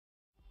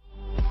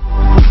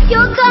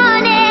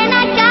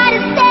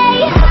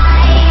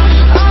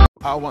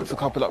I want to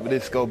couple up with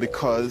this girl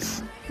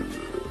because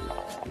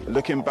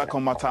looking back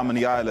on my time on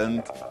the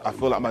island, I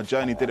feel like my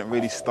journey didn't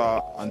really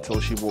start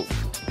until she walked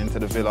into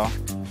the villa.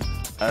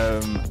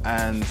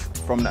 And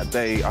from that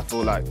day, I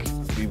feel like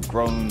we've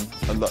grown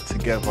a lot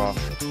together,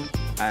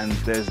 and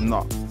there's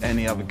not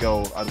any other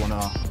girl I'd want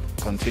to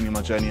continue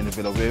my journey in the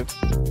villa with.